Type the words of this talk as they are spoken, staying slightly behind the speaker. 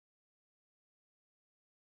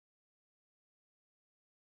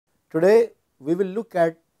Today we will look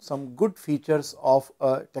at some good features of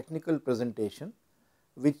a technical presentation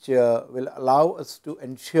which will allow us to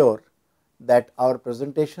ensure that our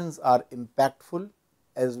presentations are impactful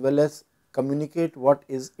as well as communicate what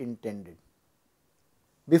is intended.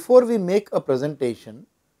 Before we make a presentation,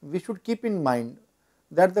 we should keep in mind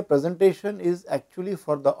that the presentation is actually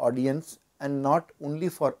for the audience and not only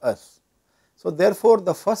for us. So therefore,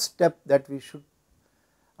 the first step that we should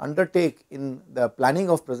undertake in the planning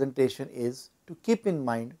of presentation is to keep in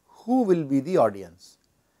mind who will be the audience.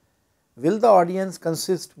 Will the audience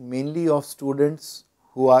consist mainly of students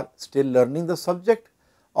who are still learning the subject,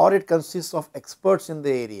 or it consists of experts in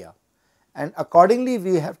the area, and accordingly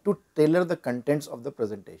we have to tailor the contents of the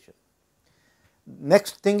presentation.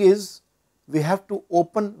 Next thing is we have to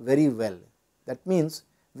open very well. That means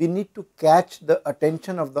we need to catch the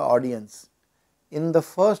attention of the audience in the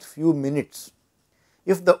first few minutes.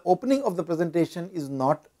 If the opening of the presentation is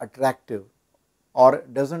not attractive or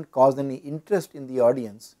does not cause any interest in the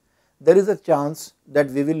audience, there is a chance that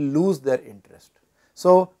we will lose their interest.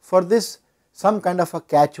 So for this, some kind of a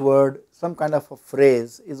catchword, some kind of a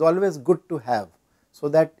phrase is always good to have, so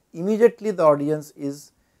that immediately the audience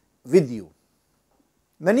is with you.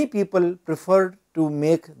 Many people prefer to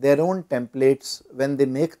make their own templates when they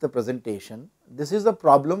make the presentation. This is a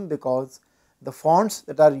problem because the fonts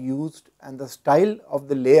that are used and the style of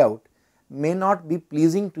the layout may not be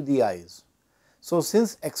pleasing to the eyes. So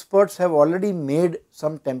since experts have already made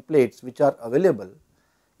some templates which are available,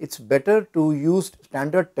 it is better to use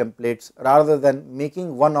standard templates rather than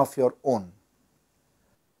making one of your own.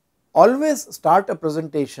 Always start a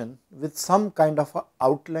presentation with some kind of an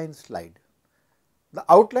outline slide. The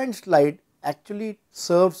outline slide actually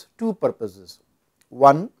serves two purposes.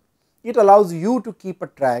 One, it allows you to keep a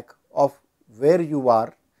track of where you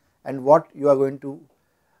are and what you are going to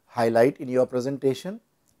highlight in your presentation,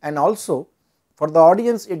 and also for the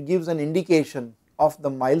audience it gives an indication of the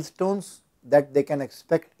milestones that they can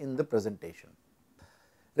expect in the presentation.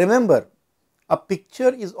 Remember, a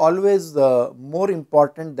picture is always more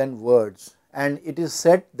important than words, and it is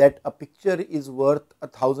said that a picture is worth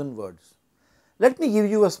 1,000 words. Let me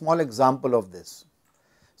give you a small example of this.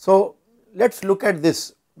 So let us look at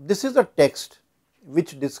this. This is a text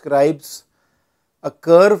which describes a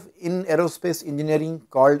curve in aerospace engineering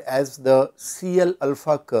called as the CL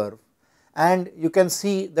alpha curve, and you can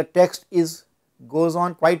see the text goes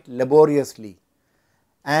on quite laboriously,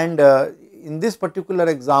 and in this particular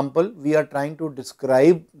example we are trying to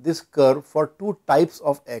describe this curve for two types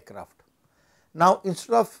of aircraft. Now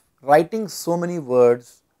instead of writing so many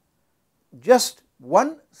words, just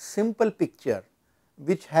one simple picture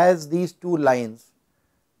which has these two lines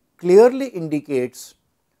clearly indicates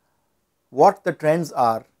what the trends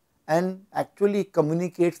are and actually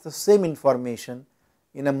communicates the same information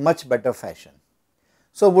in a much better fashion.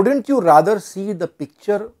 So wouldn't you rather see the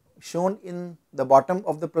picture shown in the bottom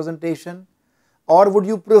of the presentation, or would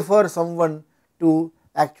you prefer someone to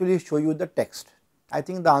actually show you the text? I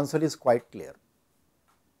think the answer is quite clear.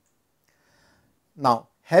 Now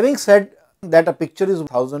having said that a picture is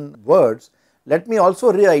 1,000 words, let me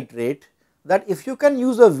also reiterate that if you can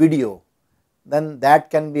use a video, then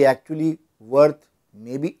that can be actually worth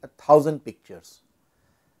maybe 1,000 pictures.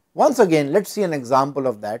 Once again, let us see an example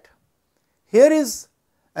of that. Here is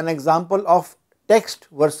an example of text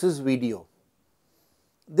versus video.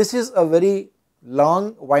 This is a very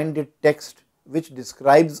long winded text which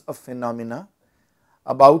describes a phenomena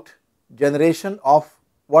about generation of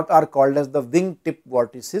what are called as the wing tip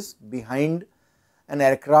vortices behind an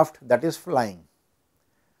aircraft that is flying.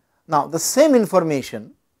 Now the same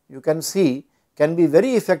information you can see can be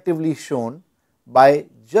very effectively shown by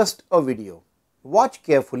just a video. Watch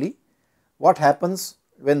carefully what happens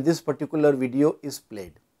when this particular video is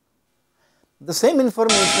played. The same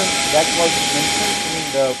information that was mentioned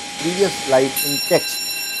in the previous slide in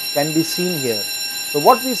text can be seen here. So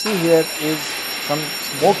what we see here is some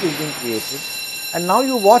smoke is being created, and now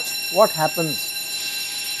you watch what happens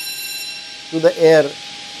to the air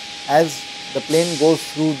as the plane goes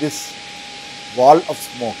through this wall of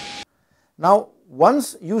smoke. Now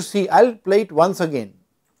once you see, I will play it once again.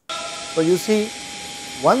 So you see,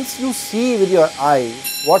 once you see with your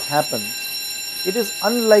eyes what happens, it is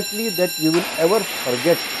unlikely that you will ever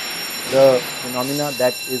forget the phenomena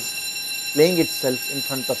that is playing itself in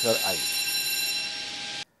front of your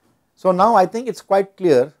eyes. So now I think it is quite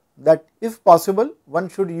clear that if possible one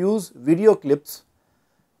should use video clips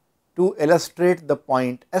to illustrate the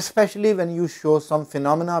point, especially when you show some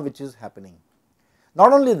phenomena which is happening.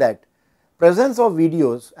 Not only that, presence of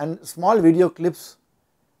videos and small video clips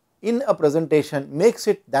in a presentation makes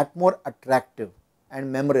it that more attractive,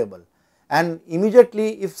 and memorable, and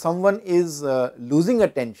immediately if someone is losing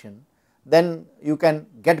attention, then you can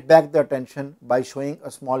get back the attention by showing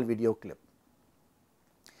a small video clip.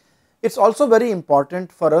 It is also very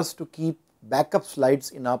important for us to keep backup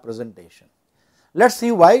slides in our presentation. Let us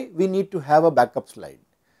see why we need to have a backup slide.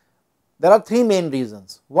 There are three main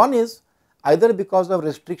reasons. One is either because of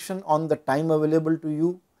restriction on the time available to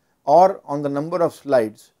you or on the number of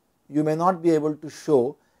slides, you may not be able to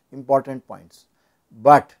show important points.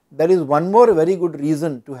 But there is one more very good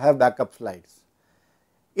reason to have backup slides.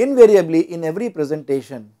 Invariably in every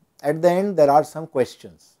presentation at the end there are some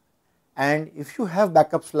questions, and if you have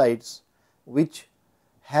backup slides which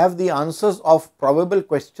have the answers of probable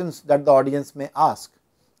questions that the audience may ask,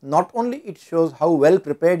 not only it shows how well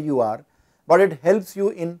prepared you are, but it helps you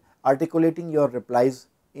in articulating your replies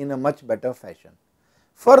in a much better fashion.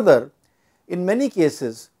 Further, in many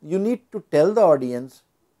cases you need to tell the audience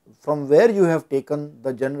from where you have taken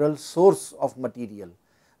the general source of material,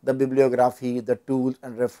 the bibliography, the tools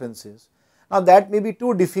and references. Now that may be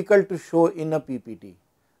too difficult to show in a PPT.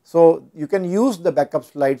 So you can use the backup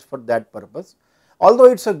slides for that purpose. Although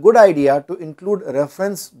it is a good idea to include a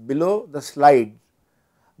reference below the slide,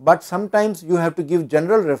 but sometimes you have to give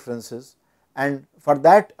general references, and for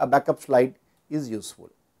that a backup slide is useful.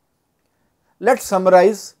 Let us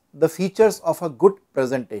summarize the features of a good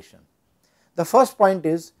presentation. The first point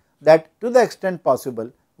is that to the extent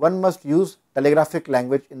possible one must use telegraphic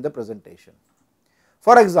language in the presentation.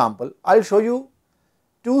 For example, I will show you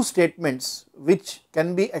two statements which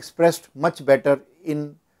can be expressed much better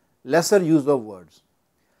in lesser use of words.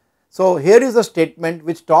 So here is a statement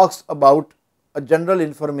which talks about a general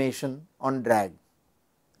information on drag,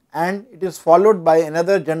 and it is followed by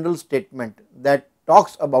another general statement that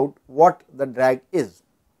talks about what the drag is.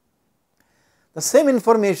 The same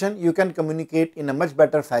information you can communicate in a much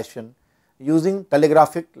better fashion using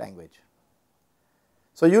telegraphic language.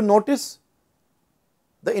 So you notice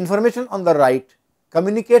the information on the right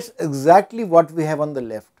communicates exactly what we have on the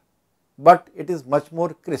left, but it is much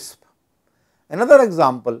more crisp. Another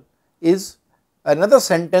example is another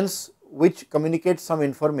sentence which communicates some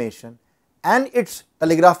information and its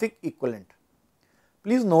telegraphic equivalent.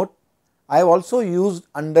 Please note, I have also used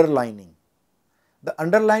underlining. The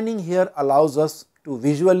underlining here allows us to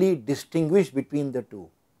visually distinguish between the two.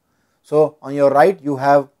 So on your right you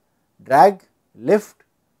have drag, lift,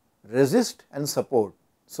 resist and support.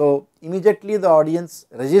 So immediately the audience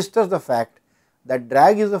registers the fact that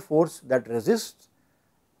drag is a force that resists,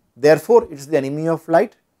 therefore it is the enemy of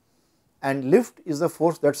flight, and lift is the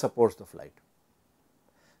force that supports the flight.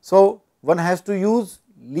 So one has to use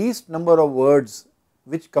least number of words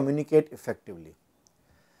which communicate effectively.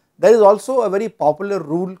 There is also a very popular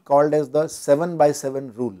rule called as the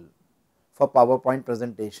 7x7 rule for PowerPoint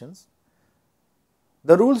presentations.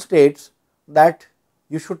 The rule states that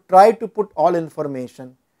you should try to put all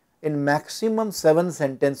information in maximum 7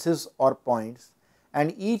 sentences or points,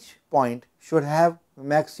 and each point should have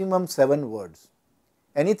maximum 7 words.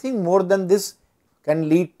 Anything more than this can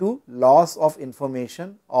lead to loss of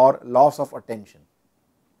information or loss of attention.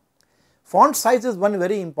 Font size is one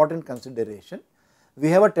very important consideration. We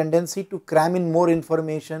have a tendency to cram in more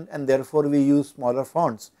information and therefore we use smaller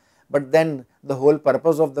fonts, but then the whole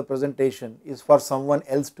purpose of the presentation is for someone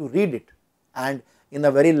else to read it, and in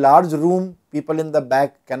a very large room people in the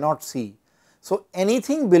back cannot see. So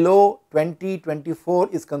anything below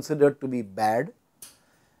 20-24 is considered to be bad.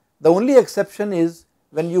 The only exception is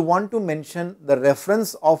when you want to mention the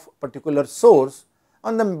reference of particular source.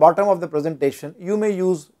 On the bottom of the presentation you may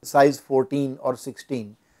use size 14 or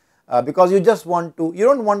 16 because you just want to, you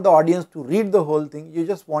do not want the audience to read the whole thing, you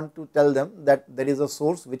just want to tell them that there is a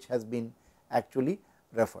source which has been actually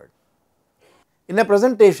referred. In a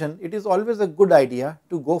presentation it is always a good idea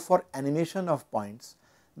to go for animation of points,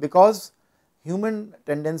 because human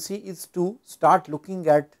tendency is to start looking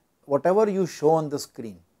at whatever you show on the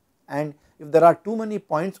screen, and if there are too many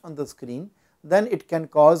points on the screen then it can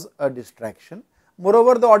cause a distraction.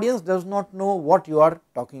 Moreover, the audience does not know what you are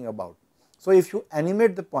talking about. So if you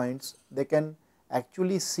animate the points, they can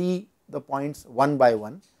actually see the points one by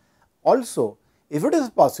one. Also, if it is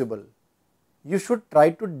possible, you should try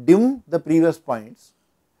to dim the previous points,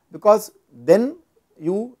 because then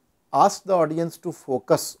you ask the audience to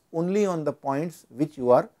focus only on the points which you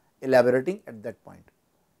are elaborating at that point.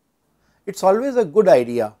 It is always a good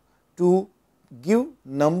idea to give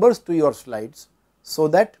numbers to your slides so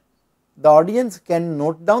that the audience can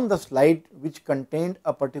note down the slide which contained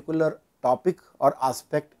a particular topic or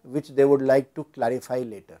aspect which they would like to clarify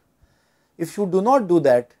later. If you do not do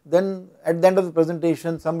that, then at the end of the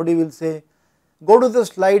presentation somebody will say, go to the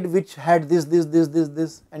slide which had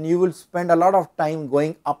this, and you will spend a lot of time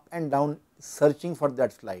going up and down searching for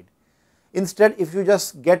that slide. Instead, if you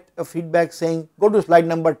just get a feedback saying go to slide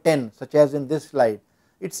number 10, such as in this slide,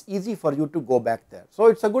 it is easy for you to go back there. So,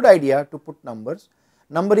 it is a good idea to put numbers.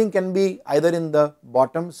 Numbering can be either in the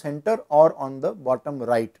bottom center or on the bottom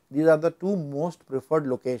right. These are the two most preferred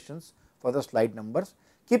locations for the slide numbers.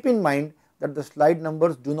 Keep in mind that the slide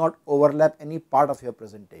numbers do not overlap any part of your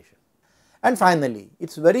presentation. And finally, it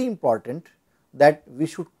is very important that we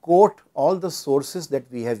should quote all the sources that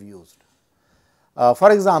we have used.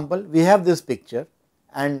 For example, we have this picture,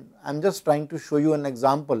 and I am just trying to show you an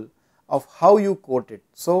example of how you quote it.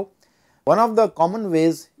 So, one of the common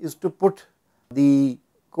ways is to put the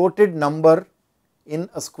quoted number in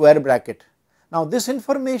a square bracket. Now, this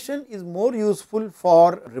information is more useful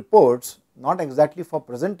for reports, not exactly for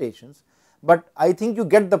presentations, but I think you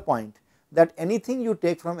get the point that anything you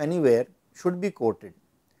take from anywhere should be quoted.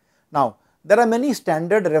 Now, there are many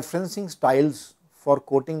standard referencing styles for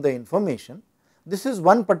quoting the information. This is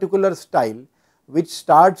one particular style which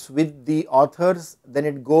starts with the authors, then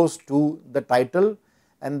it goes to the title,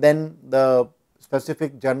 and then the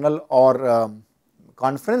specific journal or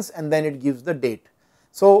conference, and then it gives the date.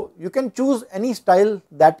 So, you can choose any style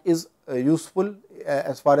that is useful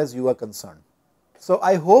as far as you are concerned. So,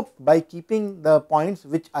 I hope by keeping the points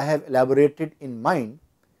which I have elaborated in mind,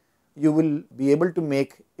 you will be able to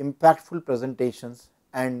make impactful presentations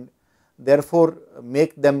and therefore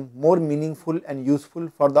make them more meaningful and useful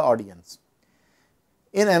for the audience.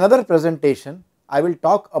 In another presentation, I will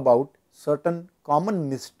talk about certain common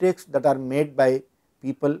mistakes that are made by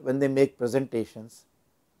people when they make presentations.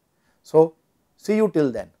 So, see you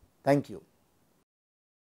till then. Thank you.